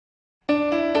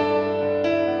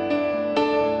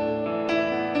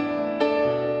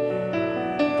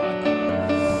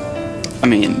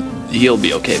he'll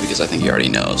be okay because I think he already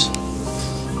knows.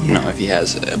 You know, if he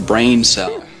has a brain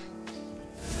cell.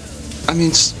 I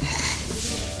mean,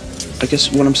 I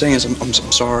guess what I'm saying is I'm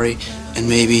sorry, and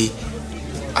maybe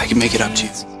I can make it up to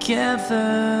you.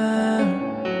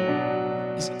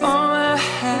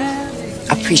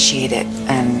 Appreciate it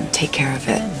and take care of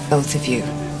it, both of you.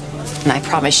 And I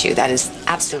promise you that is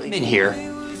absolutely. In here,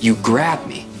 you grab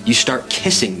me, you start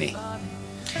kissing me,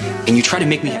 and you try to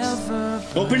make me.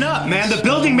 Open up, man. The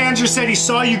building manager said he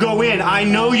saw you go in. I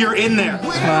know you're in there.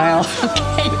 Well,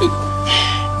 okay.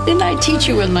 Didn't I teach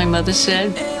you what my mother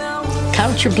said?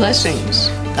 Count your blessings,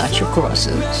 not your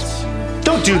crosses.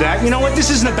 Don't do that. You know what? This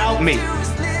isn't about me.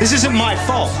 This isn't my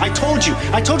fault. I told you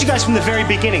guys from the very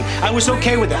beginning. I was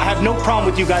okay with it. I have no problem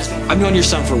with you guys. I've known your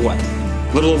son for what?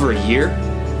 A little over a year?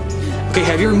 Okay,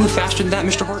 have you ever moved faster than that,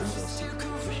 Mr. Horton?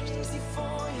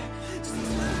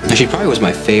 Now, she probably was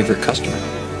my favorite customer.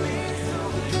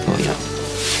 Well, you know,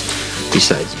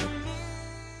 besides you.